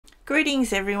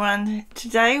Greetings everyone.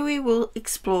 Today we will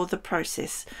explore the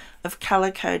process of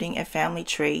color coding a family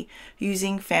tree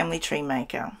using Family Tree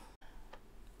Maker.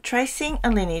 Tracing a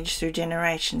lineage through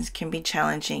generations can be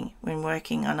challenging when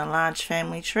working on a large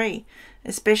family tree,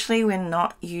 especially when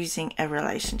not using a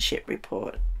relationship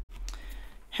report.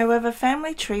 However,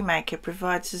 Family Tree Maker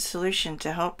provides a solution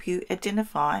to help you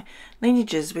identify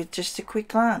lineages with just a quick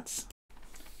glance.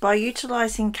 By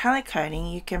utilizing color coding,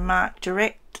 you can mark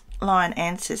direct line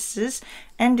ancestors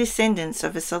and descendants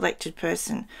of a selected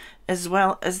person, as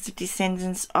well as the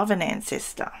descendants of an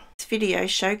ancestor. This video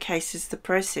showcases the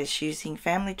process using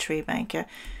Family Tree Maker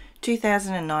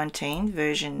 2019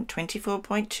 version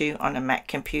 24.2 on a Mac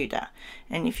computer,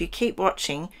 and if you keep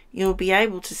watching, you'll be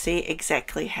able to see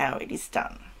exactly how it is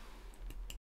done.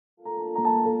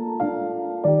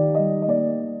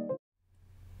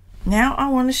 Now I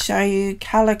want to show you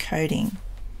color coding.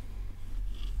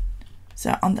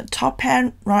 So on the top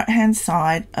right hand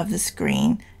side of the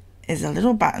screen is a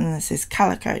little button that says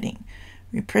color coding.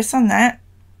 We press on that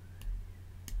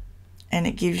and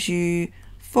it gives you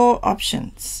 4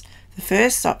 options. The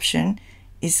first option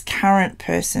is current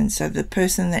person, so the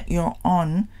person that you're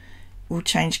on will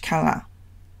change color,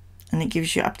 and it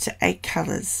gives you up to 8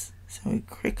 colors. So we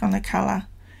click on the color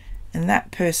and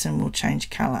that person will change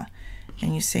color,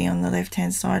 and you see on the left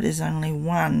hand side is only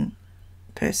one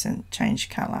person change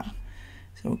color.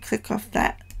 So we'll click off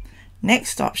that.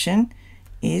 Next option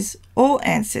is all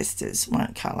ancestors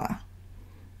want color.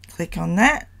 Click on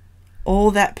that.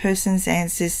 All that person's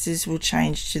ancestors will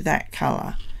change to that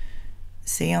color.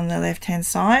 See on the left hand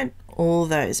side, all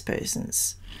those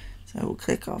persons. So we'll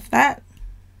click off that.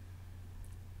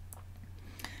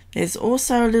 There's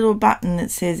also a little button that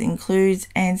says includes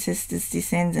ancestors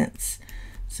descendants.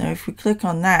 So if we click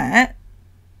on that,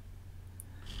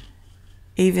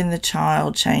 even the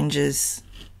child changes.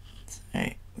 So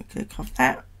we click off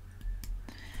that.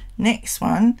 Next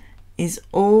one is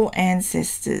all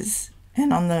ancestors,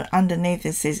 and on the underneath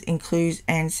it says includes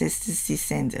ancestors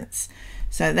descendants.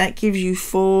 So that gives you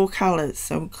 4 colors.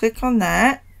 So we'll click on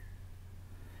that.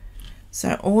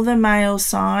 So all the male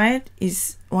side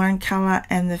is one color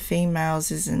and the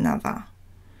females is another.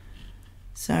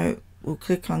 So we'll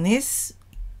click on this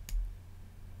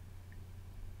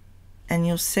and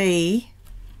you'll see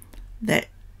that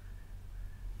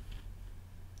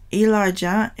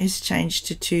Elijah is changed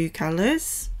to 2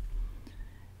 colors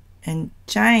and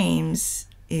James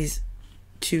is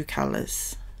 2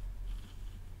 colors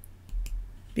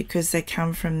because they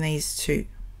come from these 2.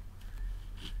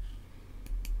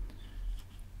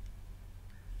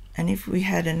 And if we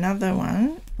had another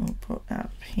one, we'll put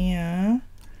up here.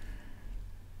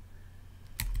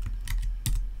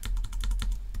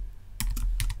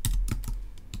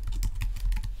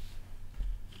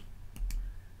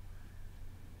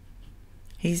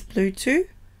 He's blue too.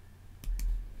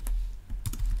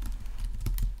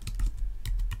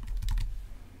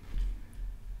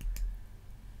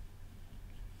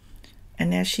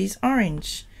 And now she's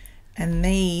orange. And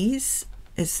these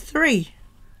is 3.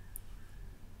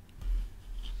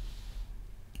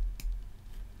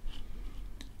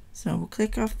 So we'll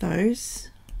click off those.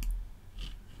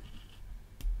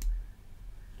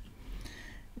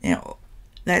 Now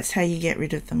that's how you get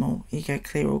rid of them all. You go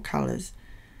clear all colors.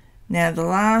 Now the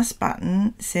last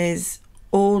button says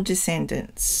all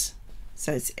descendants.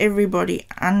 So it's everybody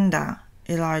under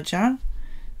Elijah.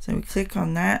 So we click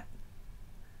on that.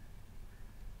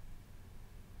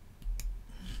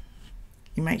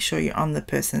 You make sure you're on the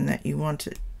person that you want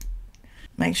it.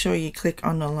 Make sure you click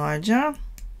on Elijah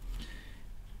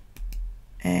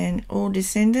and all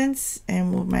descendants,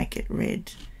 and we'll make it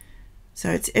red. So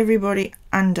it's everybody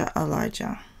under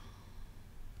Elijah.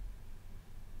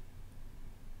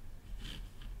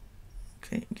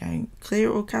 Going clear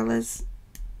all colors.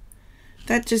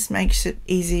 That just makes it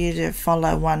easier to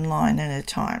follow one line at a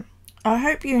time. I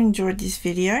hope you enjoyed this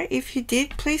video. If you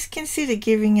did, please consider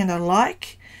giving it a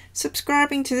like,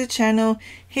 subscribing to the channel,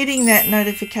 hitting that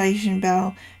notification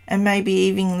bell, and maybe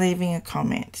even leaving a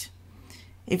comment.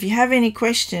 If you have any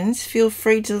questions, feel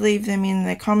free to leave them in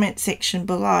the comment section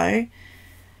below.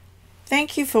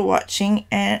 Thank you for watching,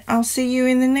 and I'll see you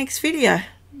in the next video.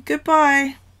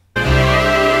 Goodbye.